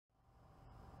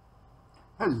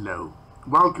Hello,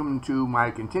 welcome to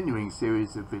my continuing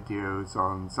series of videos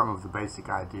on some of the basic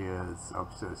ideas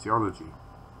of sociology.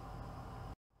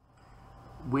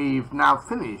 We've now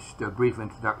finished a brief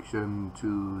introduction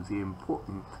to the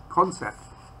important concept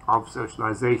of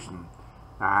socialization,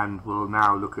 and we'll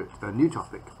now look at a new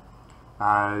topic.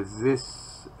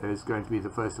 This is going to be the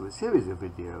first of a series of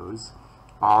videos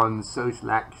on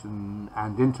social action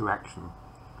and interaction.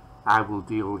 I will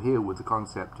deal here with the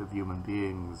concept of human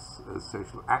beings as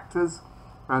social actors,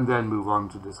 and then move on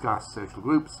to discuss social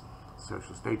groups,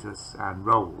 social status, and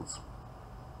roles.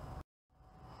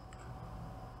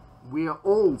 We are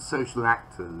all social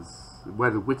actors,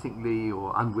 whether wittingly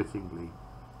or unwittingly.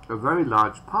 A very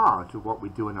large part of what we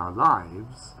do in our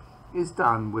lives is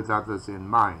done with others in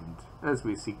mind, as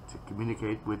we seek to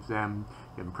communicate with them,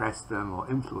 impress them, or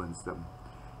influence them.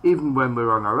 Even when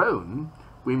we're on our own,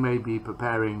 we may be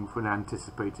preparing for an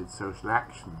anticipated social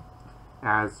action,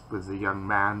 as with a young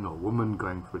man or woman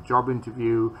going for a job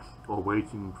interview or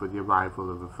waiting for the arrival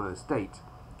of a first date,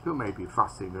 who may be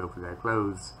fussing over their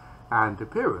clothes and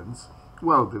appearance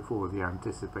well before the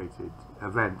anticipated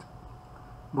event.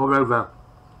 Moreover,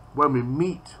 when we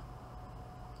meet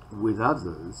with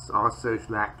others, our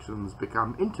social actions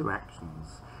become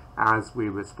interactions, as we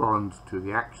respond to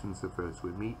the actions of those we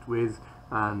meet with,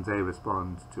 and they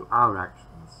respond to our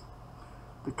actions.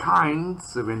 The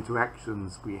kinds of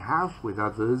interactions we have with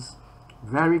others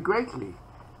vary greatly.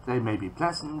 They may be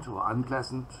pleasant or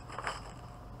unpleasant,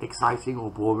 exciting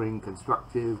or boring,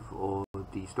 constructive or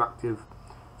destructive.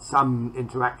 Some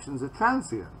interactions are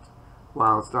transient,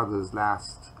 whilst others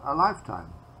last a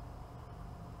lifetime.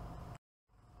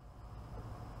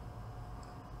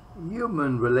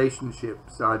 Human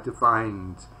relationships are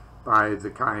defined by the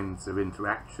kinds of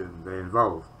interaction they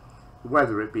involve,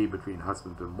 whether it be between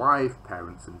husband and wife,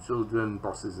 parents and children,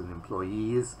 bosses and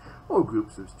employees, or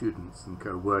groups of students and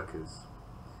co-workers.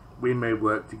 We may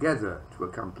work together to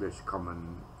accomplish a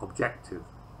common objective,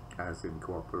 as in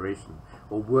cooperation,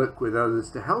 or work with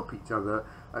others to help each other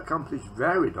accomplish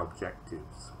varied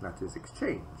objectives, that is,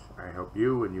 exchange. I help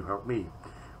you and you help me.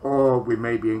 Or we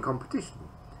may be in competition,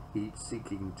 each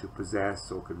seeking to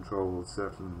possess or control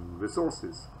certain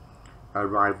resources, a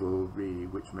rivalry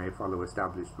which may follow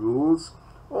established rules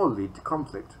or lead to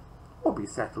conflict, or be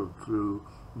settled through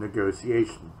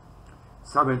negotiation.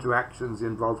 Some interactions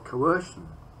involve coercion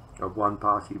of one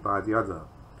party by the other.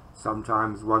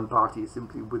 Sometimes one party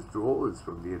simply withdraws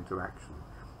from the interaction,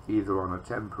 either on a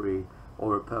temporary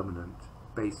or a permanent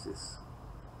basis.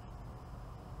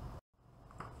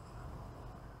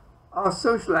 Our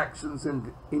social actions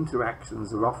and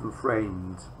interactions are often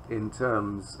framed in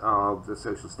terms of the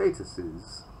social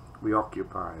statuses we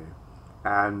occupy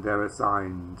and their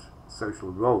assigned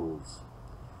social roles.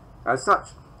 As such,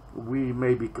 we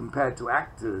may be compared to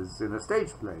actors in a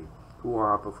stage play who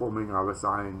are performing our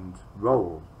assigned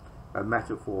role, a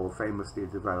metaphor famously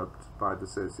developed by the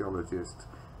sociologist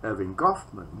Erving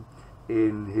Goffman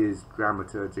in his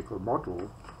dramaturgical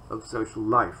model of social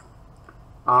life.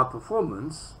 Our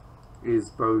performance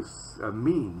is both a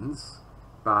means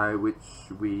by which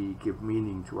we give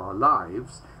meaning to our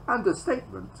lives and a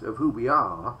statement of who we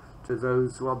are to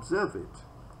those who observe it.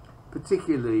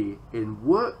 Particularly in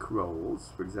work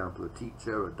roles, for example, a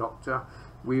teacher, a doctor,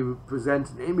 we present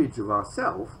an image of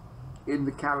ourselves in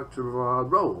the character of our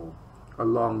role,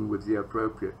 along with the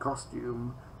appropriate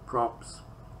costume, props,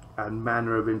 and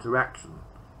manner of interaction,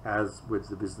 as with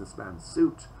the businessman's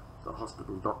suit, the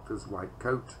hospital doctor's white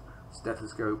coat,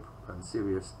 stethoscope, and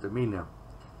serious demeanor.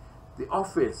 The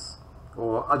office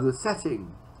or other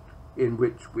setting in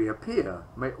which we appear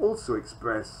may also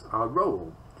express our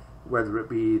role, whether it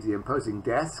be the imposing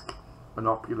desk and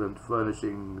opulent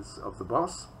furnishings of the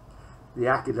boss, the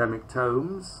academic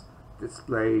tomes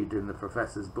displayed in the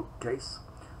professor's bookcase,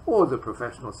 or the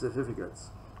professional certificates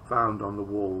found on the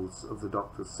walls of the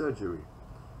doctor's surgery.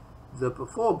 The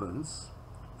performance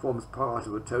forms part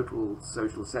of a total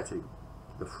social setting,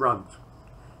 the front,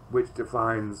 which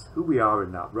defines who we are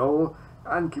in that role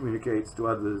and communicates to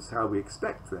others how we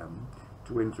expect them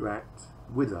to interact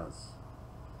with us.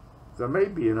 There may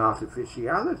be an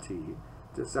artificiality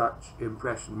to such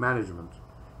impression management,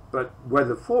 but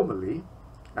whether formally,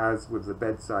 as with the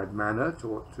bedside manner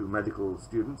taught to medical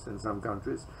students in some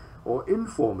countries, or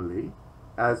informally,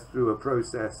 as through a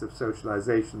process of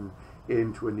socialization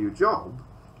into a new job,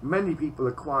 many people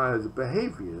acquire the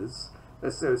behaviors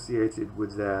associated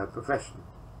with their profession.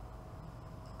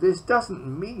 This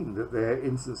doesn't mean that they're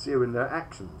insincere in their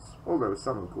actions, although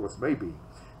some of course may be.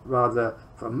 Rather,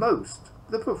 for most,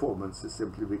 the performance has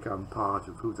simply become part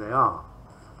of who they are.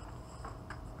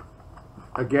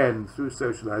 Again, through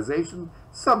socialization,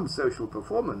 some social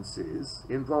performances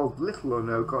involve little or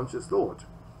no conscious thought,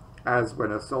 as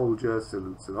when a soldier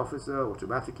salutes an officer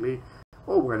automatically,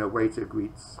 or when a waiter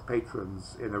greets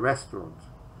patrons in a restaurant,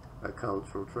 a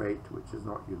cultural trait which is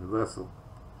not universal.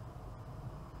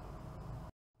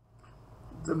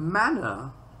 The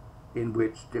manner in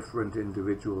which different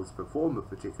individuals perform a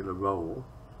particular role,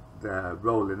 their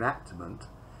role enactment,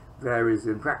 varies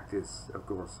in practice, of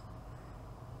course.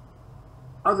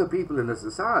 Other people in a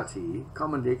society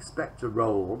commonly expect a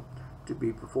role to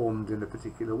be performed in a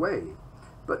particular way,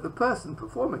 but the person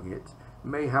performing it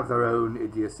may have their own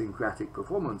idiosyncratic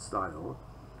performance style,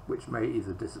 which may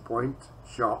either disappoint,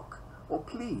 shock, or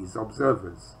please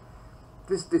observers.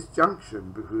 This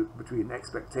disjunction between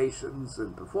expectations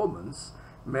and performance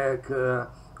may occur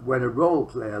when a role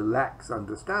player lacks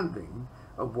understanding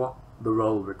of what the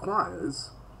role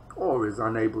requires, or is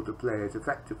unable to play it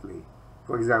effectively.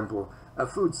 For example, a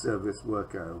food service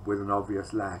worker with an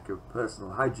obvious lack of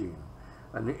personal hygiene,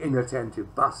 an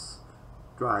inattentive bus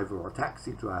driver or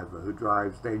taxi driver who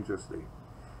drives dangerously.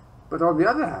 But on the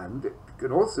other hand, it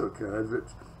can also occur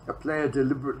that a player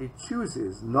deliberately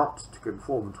chooses not to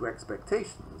conform to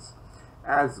expectations,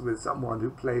 as with someone who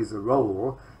plays a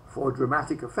role for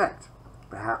dramatic effect,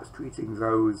 perhaps treating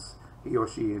those he or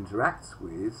she interacts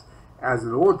with as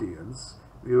an audience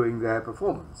viewing their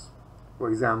performance. For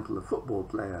example, a football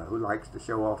player who likes to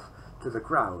show off to the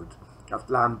crowd, a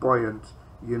flamboyant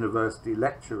university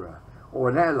lecturer, or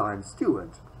an airline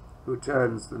steward who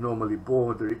turns the normally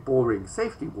boring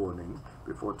safety warning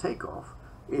before takeoff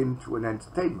into an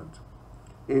entertainment.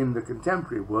 In the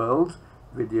contemporary world,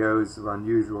 videos of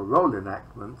unusual role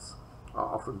enactments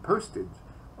are often posted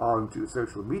onto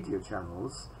social media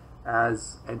channels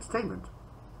as entertainment.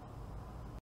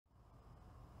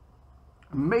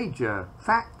 A major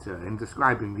factor in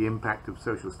describing the impact of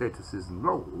social statuses and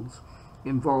roles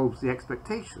involves the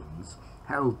expectations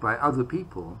held by other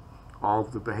people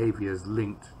of the behaviors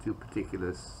linked to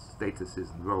particular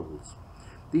statuses and roles.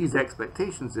 These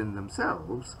expectations in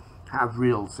themselves have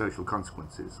real social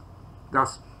consequences.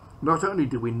 Thus, not only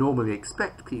do we normally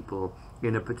expect people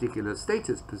in a particular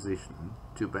status position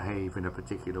to behave in a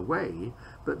particular way,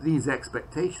 but these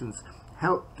expectations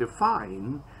help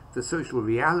define the social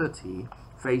reality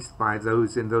faced by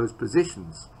those in those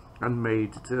positions and may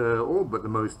deter all but the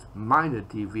most minor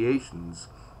deviations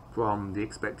from the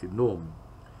expected norm.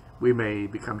 We may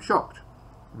become shocked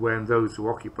when those who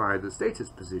occupy the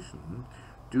status position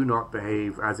do not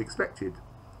behave as expected,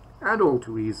 and all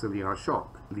too easily our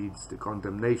shock leads to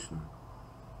condemnation,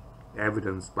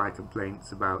 evidenced by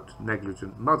complaints about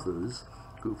negligent mothers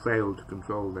who fail to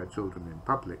control their children in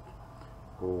public,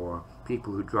 or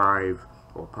people who drive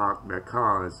or park their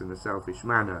cars in a selfish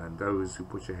manner, and those who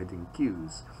push ahead in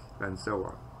queues, and so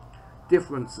on.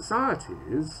 Different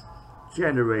societies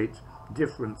generate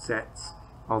different sets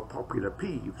of popular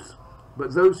peeves,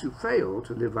 but those who fail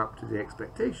to live up to the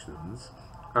expectations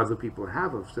other people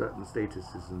have of certain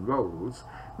statuses and roles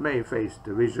may face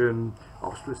derision,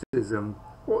 ostracism,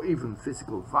 or even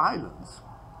physical violence.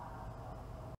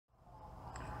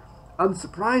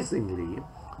 Unsurprisingly,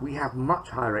 we have much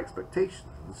higher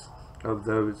expectations of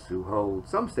those who hold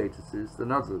some statuses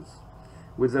than others,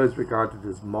 with those regarded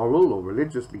as moral or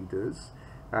religious leaders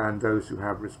and those who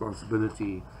have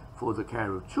responsibility for the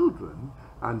care of children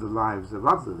and the lives of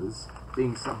others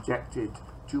being subjected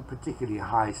to particularly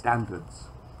high standards.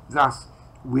 Thus,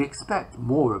 we expect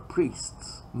more of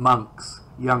priests, monks,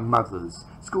 young mothers,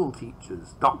 school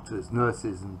teachers, doctors,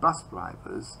 nurses, and bus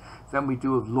drivers than we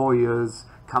do of lawyers,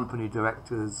 company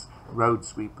directors, road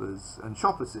sweepers, and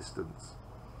shop assistants.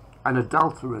 An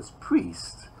adulterous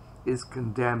priest is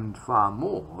condemned far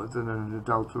more than an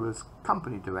adulterous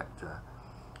company director,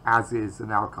 as is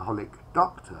an alcoholic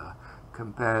doctor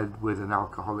compared with an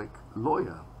alcoholic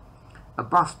lawyer. A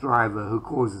bus driver who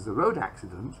causes a road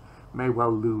accident may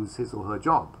well lose his or her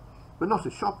job, but not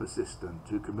a shop assistant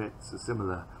who commits a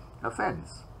similar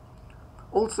offence.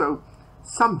 Also,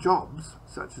 some jobs,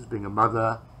 such as being a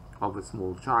mother of a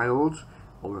small child,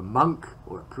 or a monk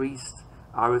or a priest,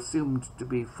 are assumed to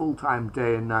be full-time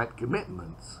day and night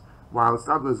commitments, whilst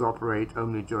others operate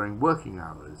only during working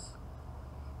hours.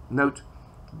 Note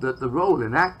that the role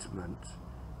enactment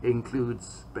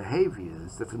includes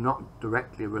behaviours that are not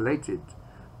directly related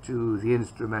to the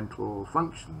instrumental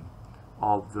function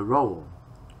of the role.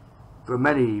 For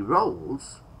many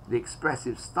roles, the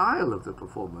expressive style of the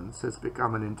performance has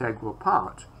become an integral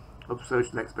part of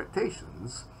social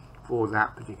expectations for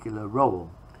that particular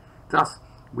role. Thus,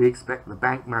 we expect the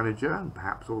bank manager, and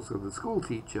perhaps also the school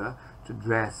teacher, to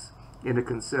dress in a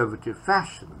conservative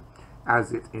fashion,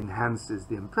 as it enhances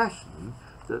the impression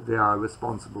that they are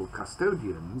responsible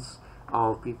custodians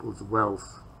of people's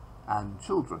wealth and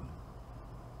children.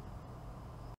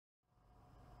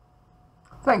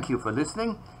 Thank you for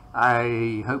listening.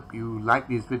 I hope you like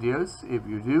these videos. If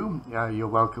you do, you're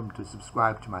welcome to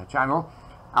subscribe to my channel.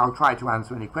 I'll try to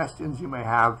answer any questions you may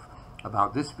have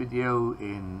about this video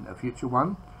in a future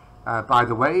one. By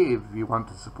the way, if you want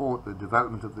to support the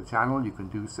development of the channel, you can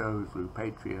do so through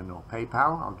Patreon or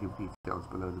PayPal. I'll give details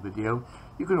below the video.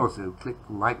 You can also click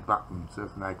the like button so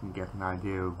that I can get an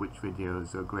idea of which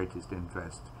videos are of greatest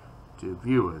interest to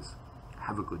viewers.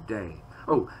 Have a good day.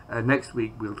 Next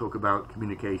week we'll talk about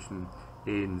communication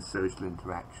in social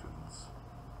interactions.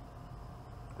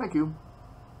 Thank you.